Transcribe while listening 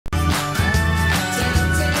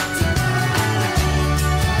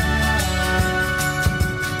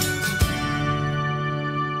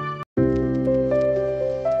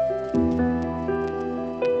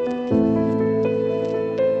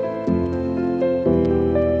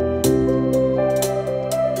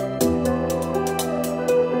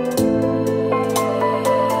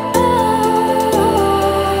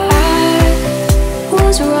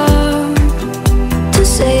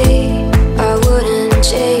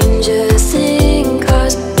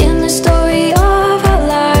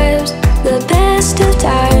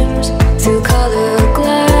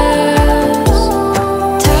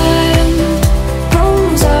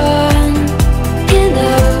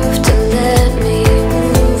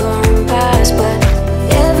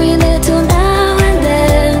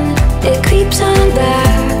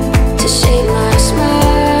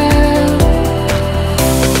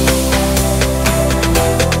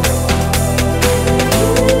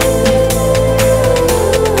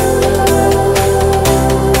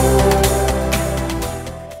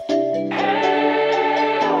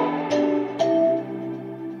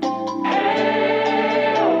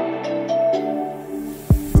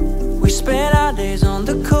spent our days on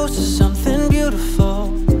the coast of something beautiful.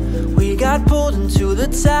 We got pulled into the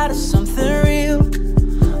tide of something real.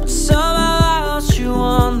 But somehow I lost you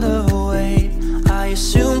on the way. I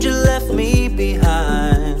assumed you left me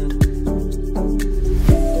behind.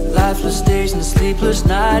 Lifeless days and sleepless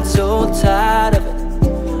nights, so tired of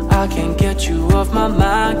it. I can't get you off my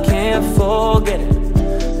mind, can't forget it.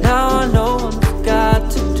 Now I know what I've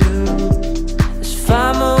got to do is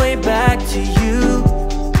find my way back to you.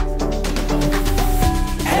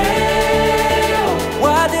 Hey, oh,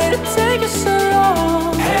 why did it take us so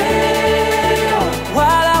long? Hey, oh,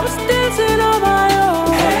 while I was dancing on my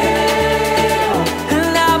own. Hey, oh,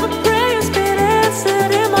 and now my prayers been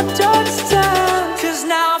answered in my darkest time. 'Cause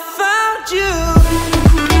now I found you.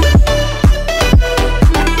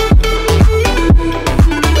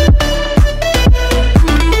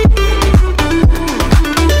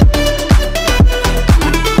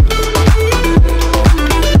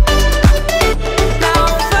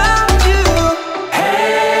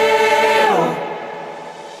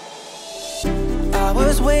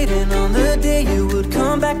 Waiting on the day you would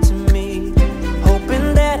come back to me,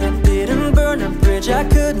 hoping that I didn't burn a bridge I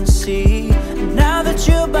couldn't see. And now that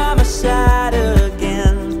you're by my side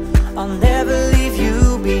again, I'll never leave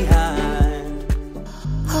you behind.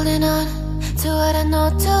 Holding on to what I know,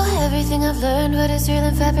 to everything I've learned. What is real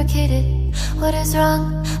and fabricated? What is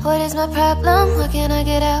wrong? What is my problem? What can I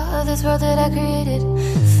get out of this world that I created?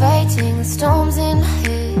 Fighting the storms in my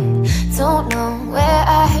head, don't know where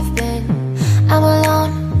I have been. I'm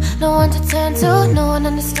alone, no one to turn to, no one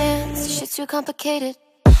understands. Shit's too complicated.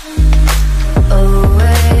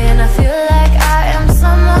 Away, and I feel like I am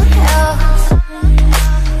someone else.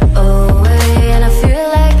 Away, and I feel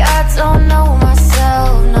like I don't know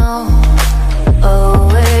myself, no.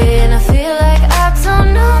 Away, and I feel like I don't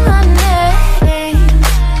know my name.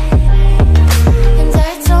 And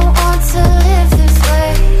I don't want to live this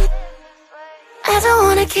way. I don't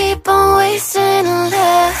wanna keep on wasting a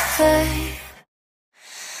life.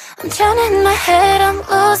 I'm drowning in my head, I'm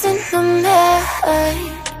losing my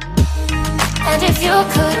mind. And if you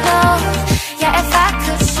could know, yeah, if I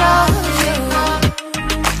could show you,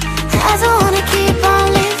 I don't wanna keep on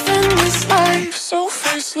living this life so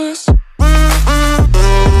faceless.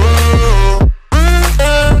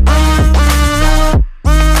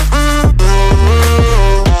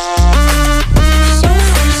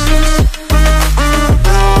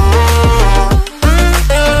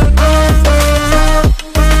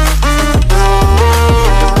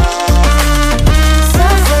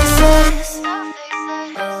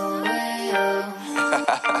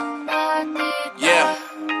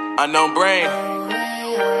 Unknown Brain,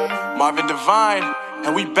 Marvin Divine,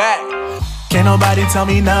 and we back. Can't nobody tell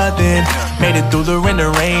me nothing. Made it through the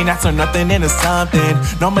rain, I turned nothing into something.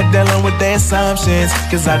 No more dealing with their assumptions,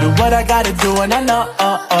 'cause I do what I gotta do and I know,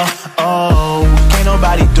 can't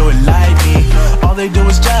nobody do it like me. All they do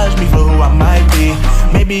is judge me for who I might be.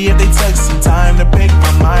 Maybe if they took some time to pick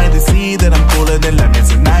my mind, they see that I'm cooler than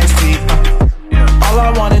lemons and iced tea. All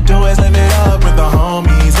I wanna do is live it up with the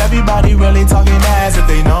homies. Everybody really talking as if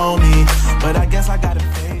they know me, but I guess I gotta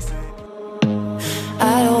face it.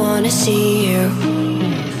 I don't wanna see you,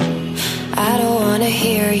 I don't wanna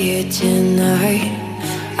hear you tonight.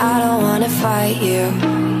 I don't wanna fight you,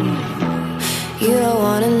 you don't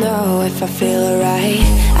wanna know if I feel alright.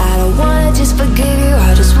 I don't wanna just forgive you,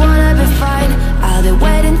 I just wanna be fine. I'll be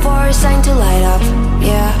waiting for a sign to light up,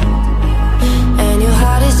 yeah. And your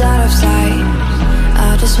heart is out of sight,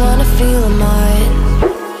 I just wanna feel mine.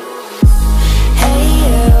 Hey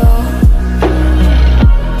you,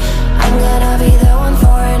 I'm gonna be the one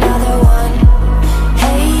for another one.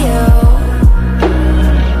 Hey you,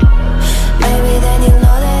 maybe then you'll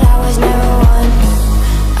know that I was never one.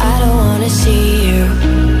 I don't wanna see you,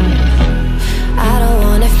 I don't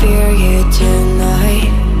wanna fear you tonight.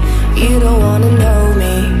 You don't wanna know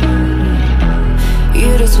me, you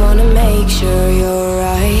just wanna make sure you're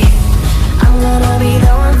right. I'm gonna be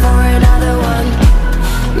the one for another one.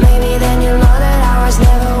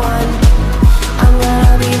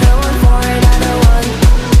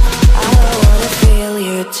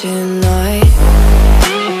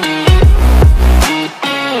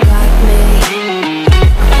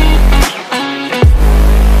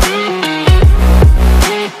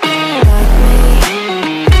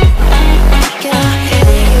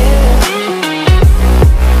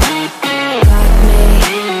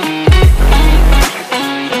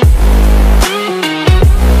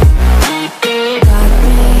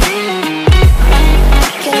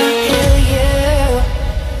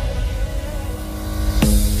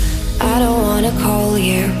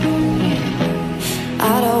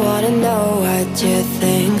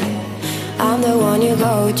 you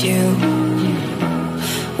go to?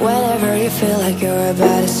 Whenever you feel like you're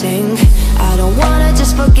about to sink. I don't wanna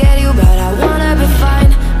just forget you, but I wanna be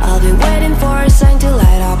fine. I'll be waiting for a sign to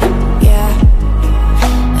light up, yeah.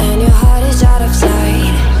 And your heart is out of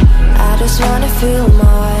sight. I just wanna feel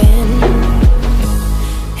mine.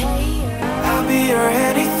 Hey, I'll be your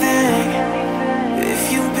anything if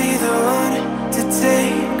you be the one to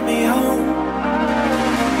take me home.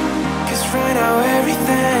 'Cause right now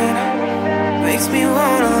everything makes me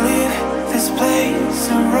wanna leave this place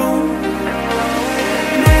and roam.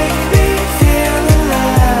 Make me feel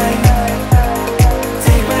alive.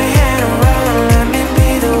 Take my hand around, let me be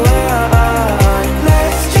the one.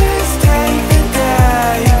 Let's just take the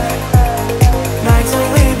dive. Night's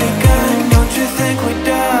only begun, don't you think we're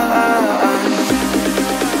done?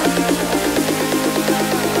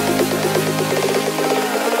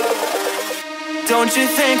 Don't you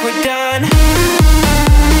think we're done?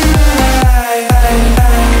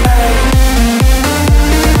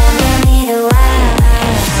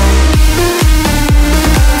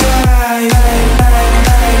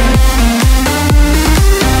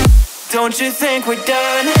 Don't you think we're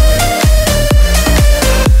done?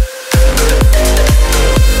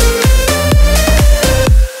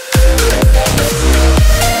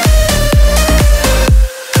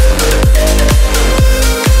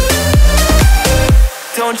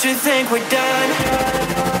 Don't you think we're done?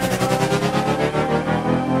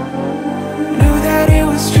 Knew that it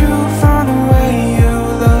was true from the way you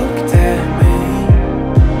looked at me.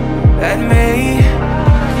 At me.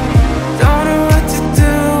 Don't know what to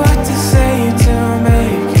do, what to say to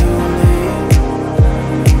make you leave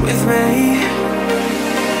with me.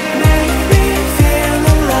 Make me feel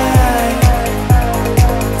alive.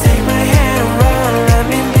 Take my hand around, let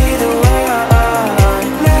me be the one.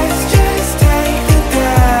 Let's just take the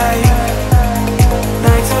dive.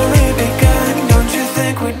 Night's only begun, don't you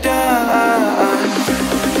think we're done?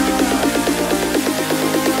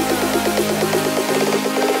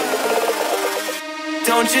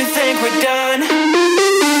 Don't you think we're done?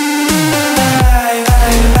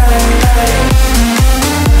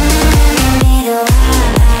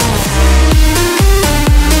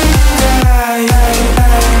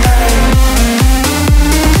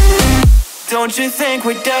 Don't you think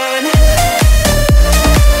we're done?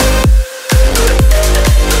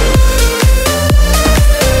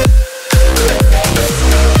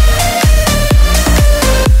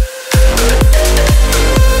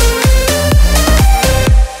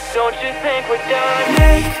 Don't you think we're done?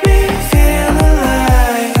 Make me feel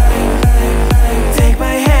alive. Take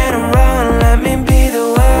my hand around, let me be the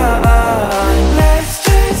one. Let's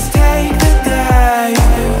just take the dive.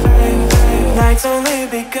 Night's only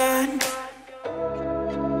begun.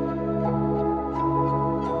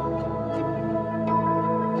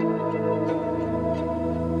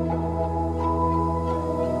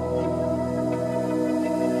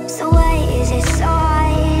 so why is it so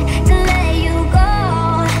hard to let you go?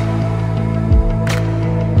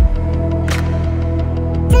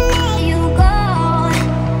 To let you go.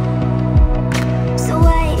 So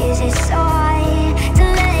why is it so hard to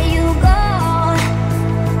let you go?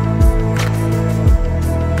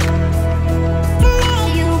 To let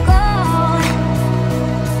you go.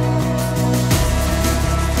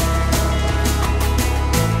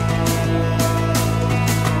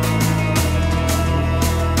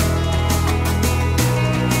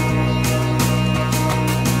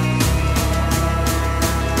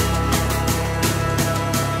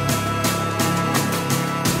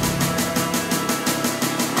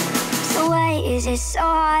 So why is it so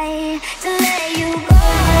hard to let you go?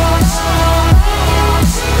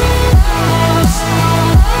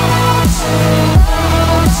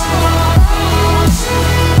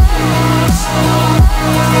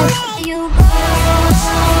 Let you go.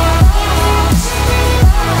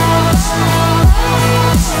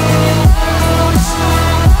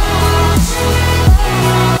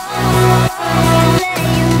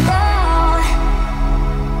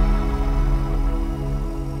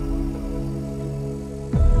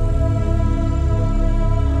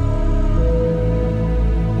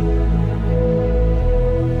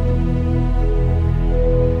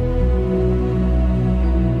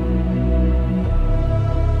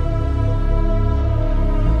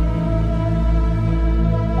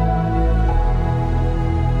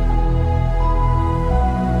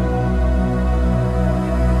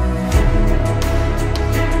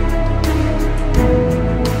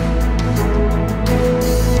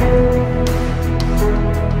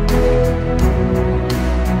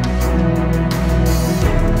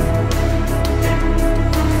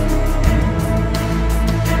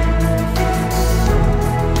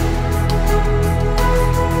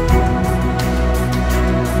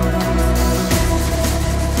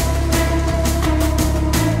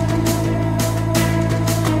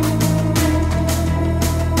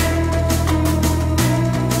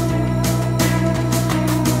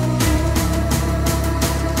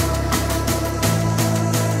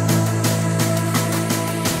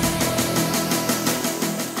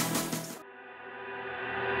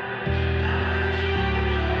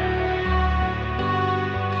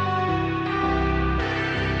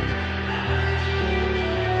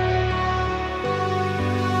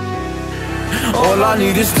 All I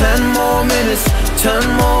need is 10 more minutes, 10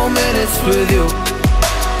 more minutes with you.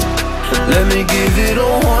 Let me give it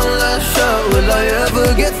a one last shot. Will I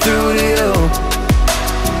ever get through to you?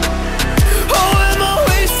 Oh, am I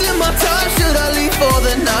wasting my time? Should I leave for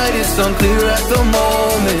the night? It's unclear at the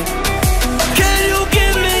moment. Can you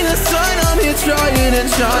give me a sign? I'm here trying and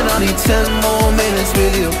trying. I need 10 more minutes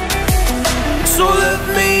with you. So let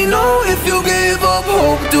me know if you gave up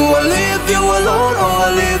hope. Do I leave you alone or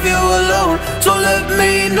I leave you alone? So let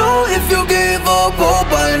me know if you gave up hope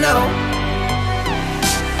by now.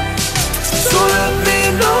 So let me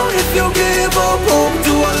know if you gave up hope.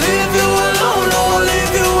 Do I leave you alone or I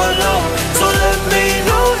leave you alone? So let me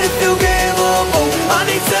know if you gave up hope. I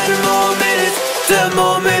need 10 more minutes, 10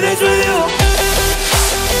 more minutes with you.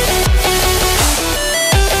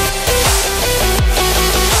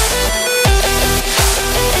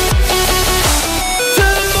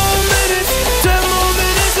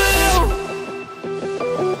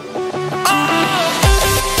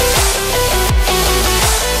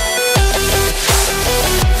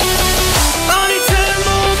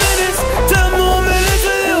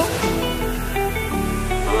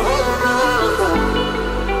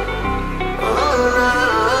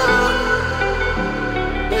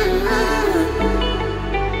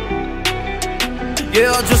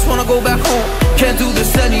 Yeah, I just wanna go back home. Can't do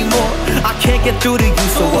this anymore. I can't get through to you,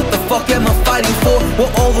 so what the fuck am I fighting for?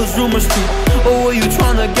 Were all those rumors true? Or were you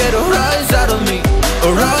trying to get a rise out of me? A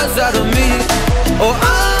rise out of me? Or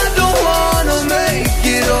I don't wanna make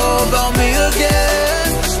it all about me again.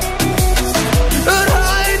 And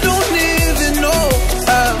I don't even know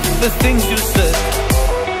half the things you said.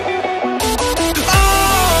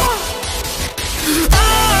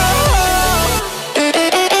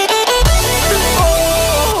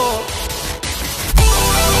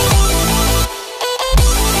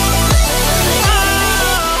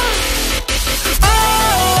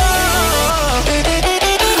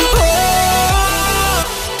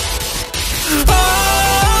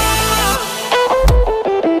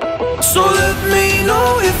 So let me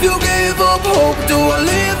know if you gave up hope. Do I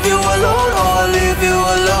leave you alone or I leave you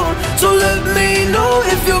alone? So let me know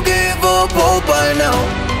if you gave up hope by now.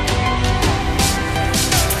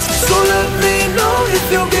 So let me know if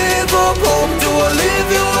you gave up hope. Do I leave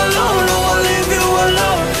you alone or I leave you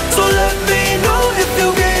alone? So let me know if you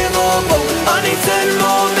gave up hope. I need 10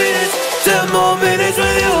 more minutes, 10 more minutes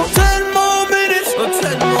with you. 10 more minutes, or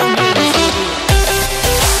 10 more minutes with you.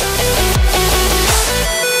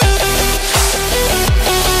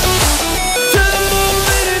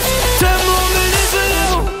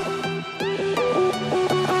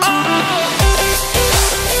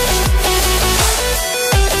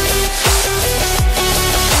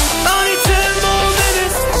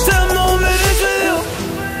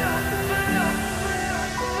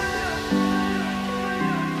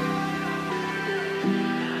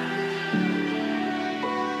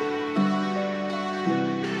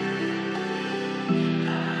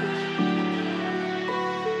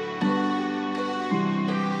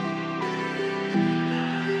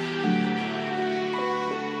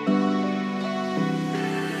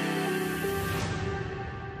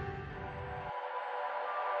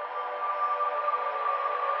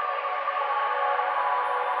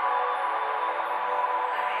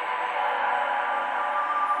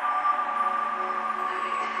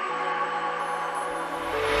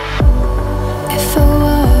 If I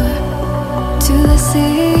were to the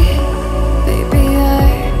sea, baby,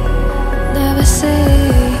 I'd never say,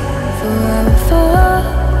 for I would fall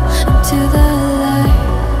into the light.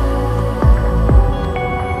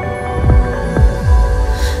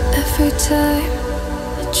 Every time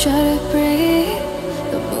I try to breathe,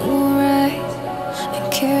 the moon will rise and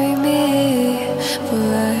carry me, for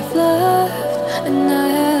I have loved and I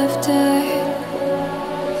have died.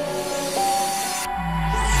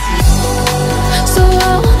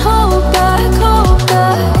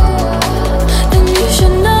 And you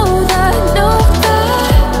should know that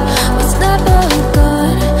what's never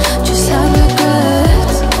gone just have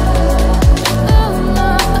regrets.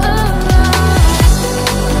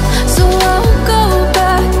 So I won't go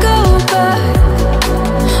back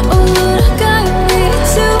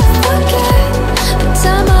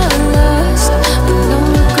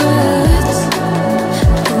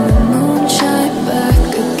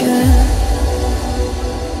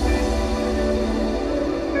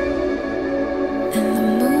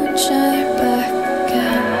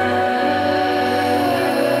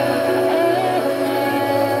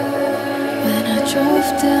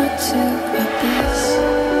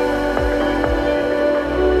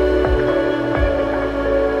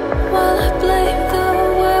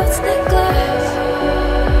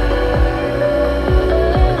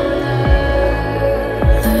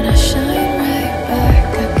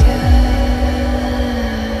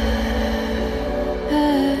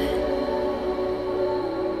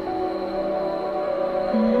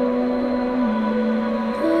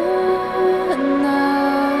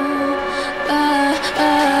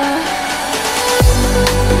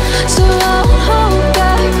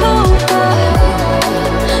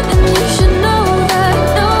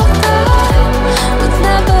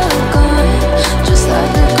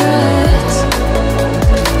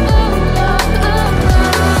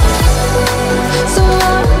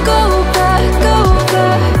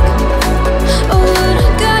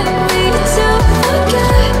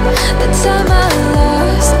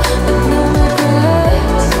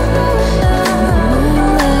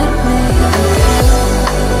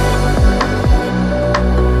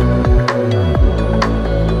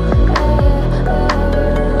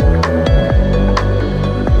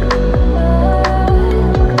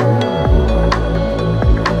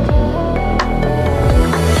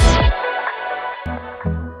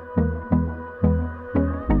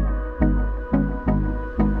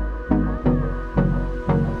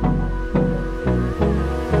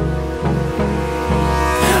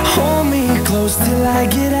till I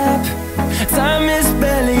get up. Time is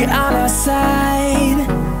barely on our side.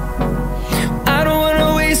 I don't wanna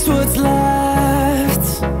waste what's left.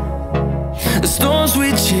 The storms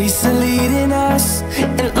we chase are leading us,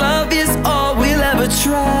 and love is all we'll ever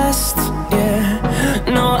trust. Yeah,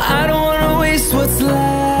 no, I don't wanna waste what's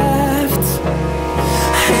left.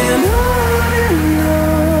 And on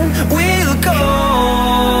we'll go,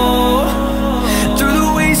 through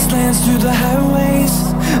the wastelands, through the highways,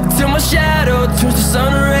 till my shadow turns to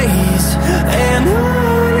sun rays. And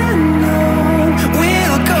on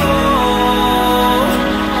we'll go,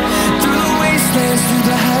 through the wastelands, through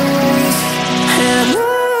the highways, and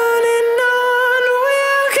on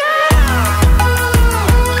we'll go.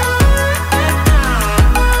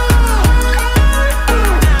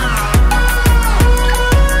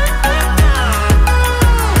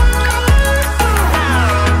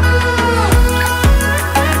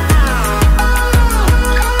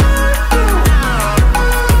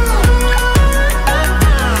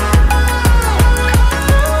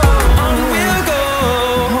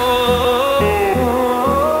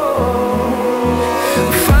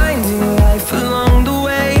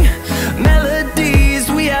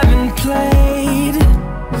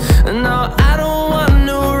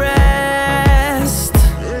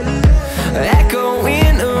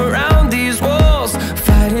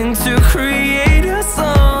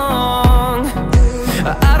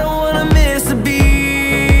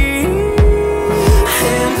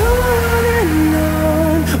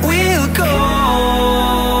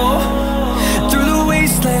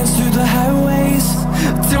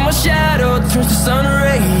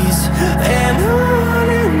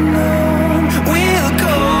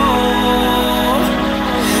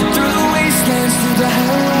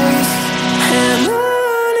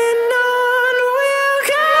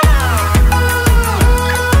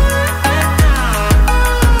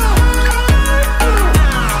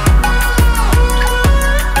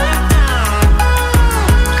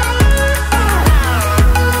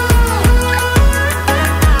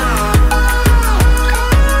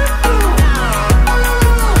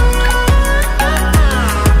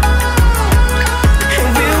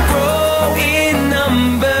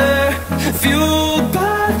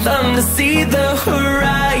 See the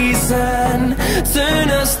horizon turn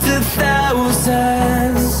us to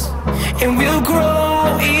thousands, and we'll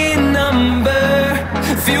grow in number,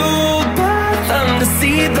 fueled by them to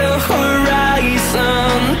see the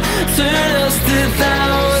horizon turn us to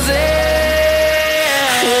thousands.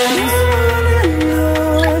 And on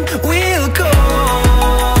we'll go,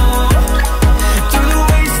 through the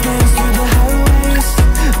wastelands, through the highways,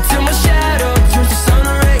 till my shadow turns to sun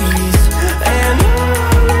rays. And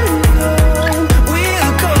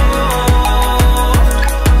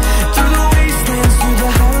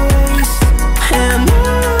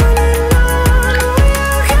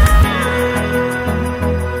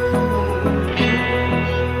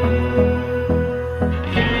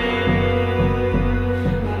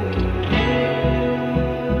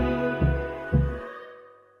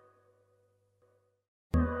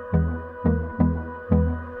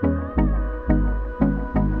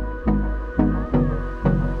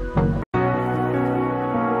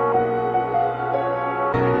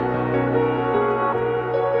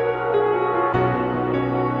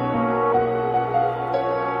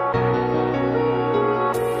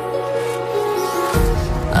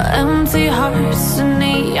empty hearts and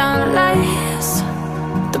neon lights,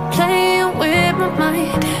 they're playing with my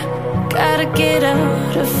mind. Gotta get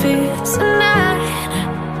out of here tonight.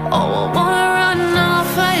 Oh, I wanna run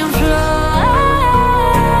off and fly,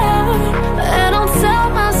 and I'll tell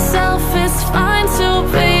myself it's fine to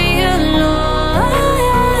be alone,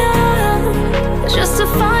 just to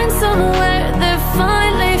find somewhere that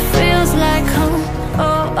finally feels like home.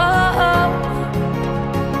 Oh, oh, oh.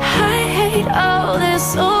 I hate all this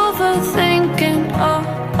overthinking. Oh,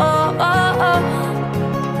 oh, oh, oh.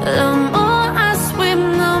 The more I swim,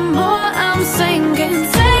 the more I'm sinking.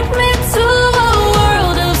 Take me to a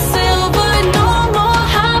world of silver. No more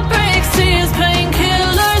heartbreaks, tears,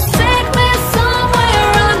 painkillers. Take me somewhere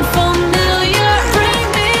unfamiliar. Bring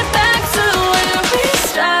me back to where we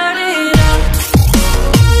started out.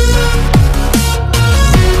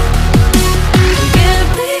 Get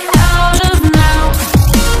me out of now.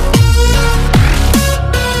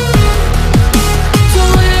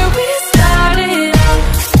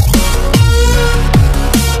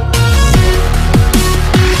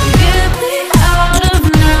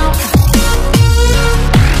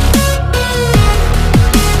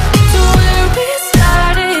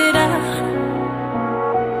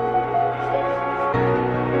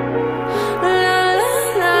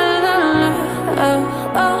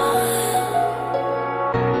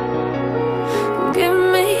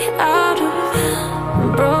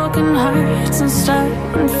 words and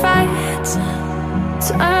starting fights,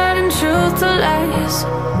 turning truth to lies.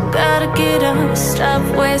 Gotta get up, stop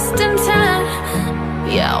wasting time.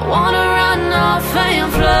 Yeah, I wanna run off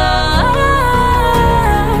and fly.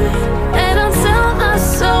 And I'll tell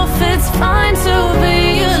myself it's fine to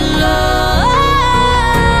be alone,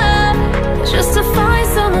 just to find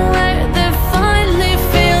somewhere that finally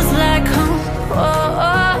feels like home. Oh,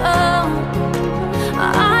 oh, oh.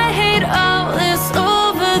 I hate all this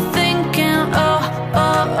overthinking. Oh,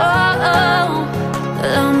 oh, oh, oh.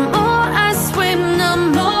 The more I swim, the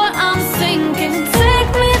more I'm sinking. Take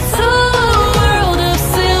me to a world of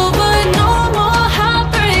silver, no more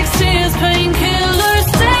heartbreaks, tears.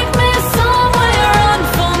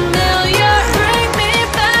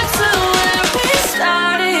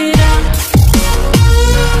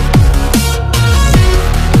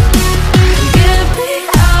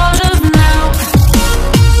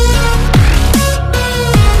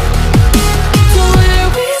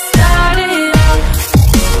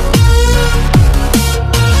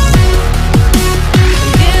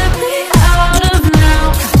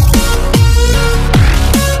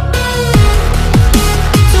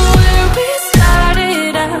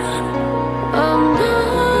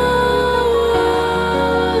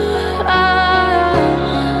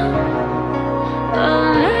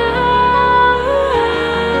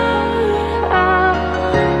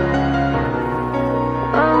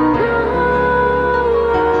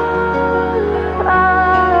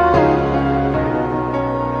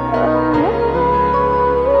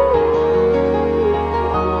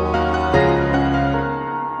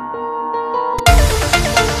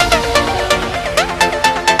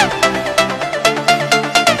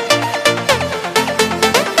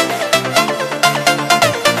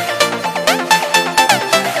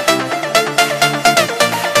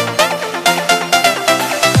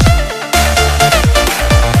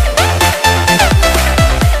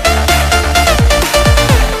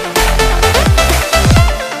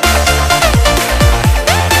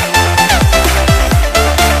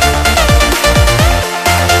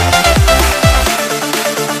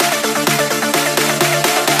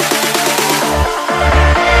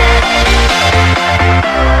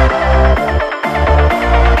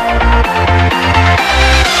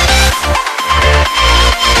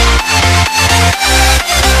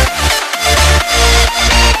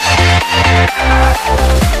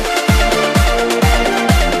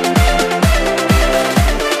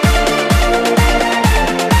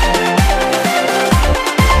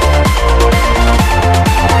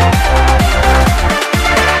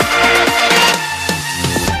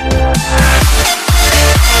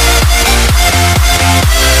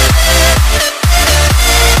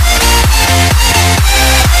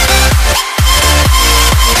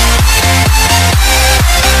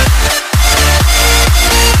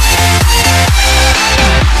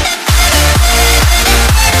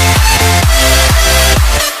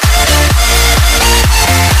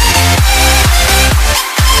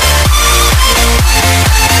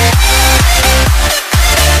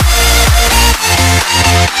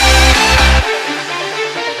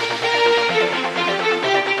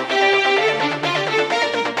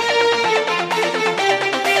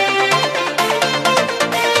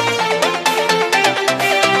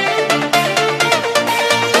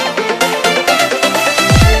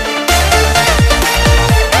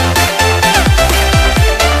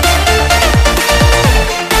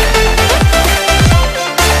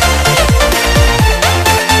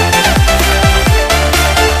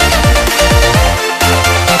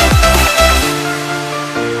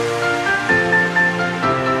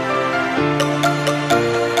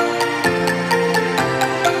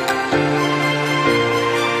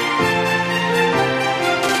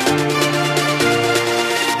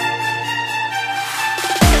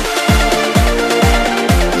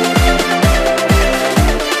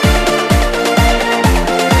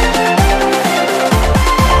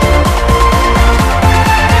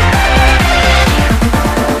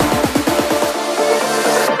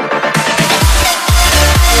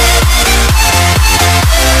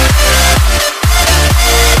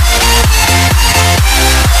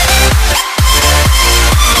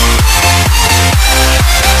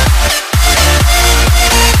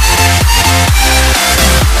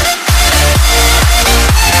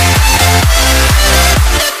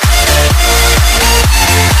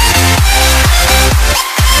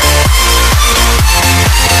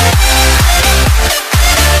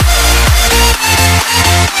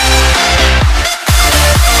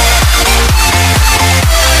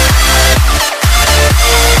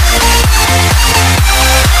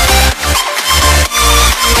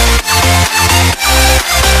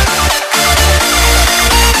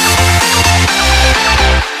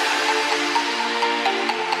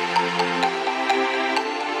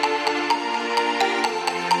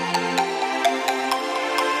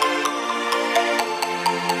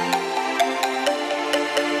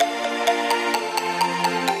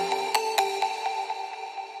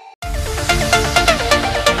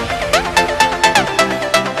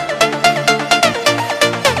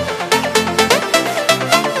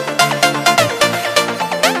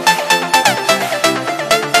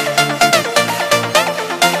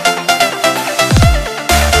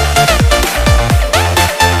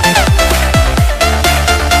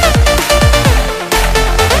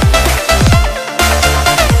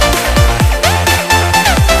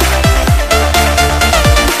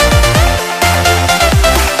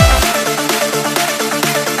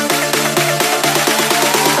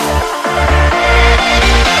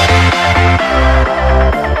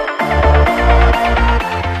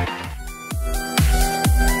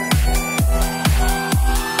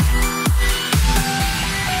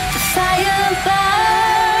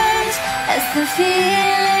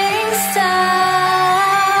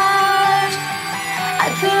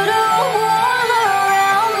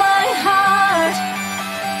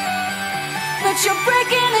 you're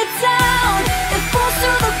breaking it down. It falls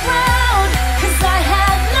to the ground, 'cause I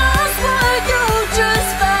had lost what you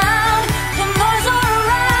just found. The noise all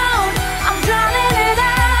around, I'm drowning it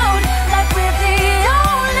out, like we're the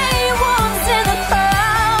only ones in the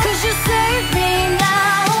crowd. 'Cause you save me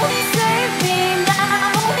now, save me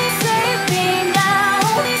now, save me now,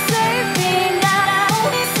 save me now,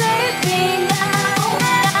 save me now.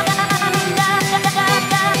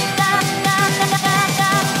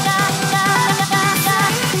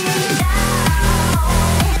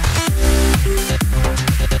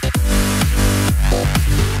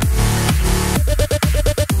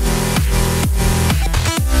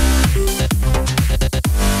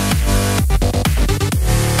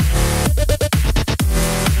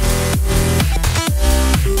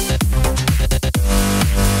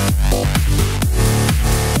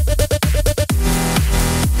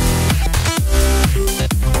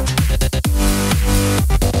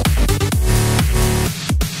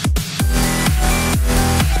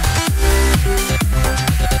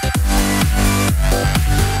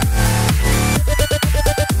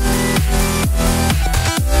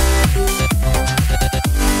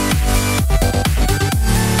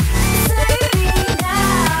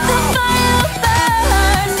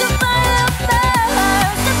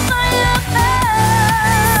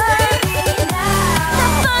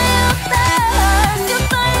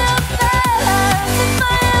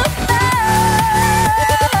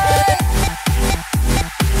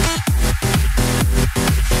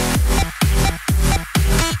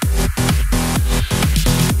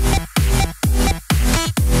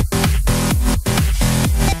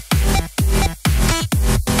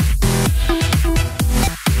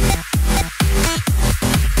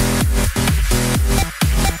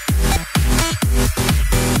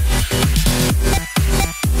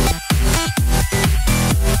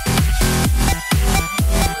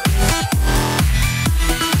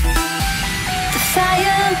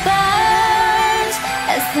 Fire burns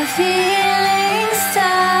as the feeling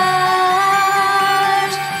starts.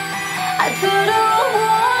 I put a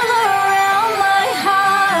wall around my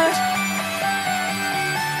heart,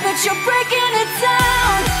 but you're breaking it down.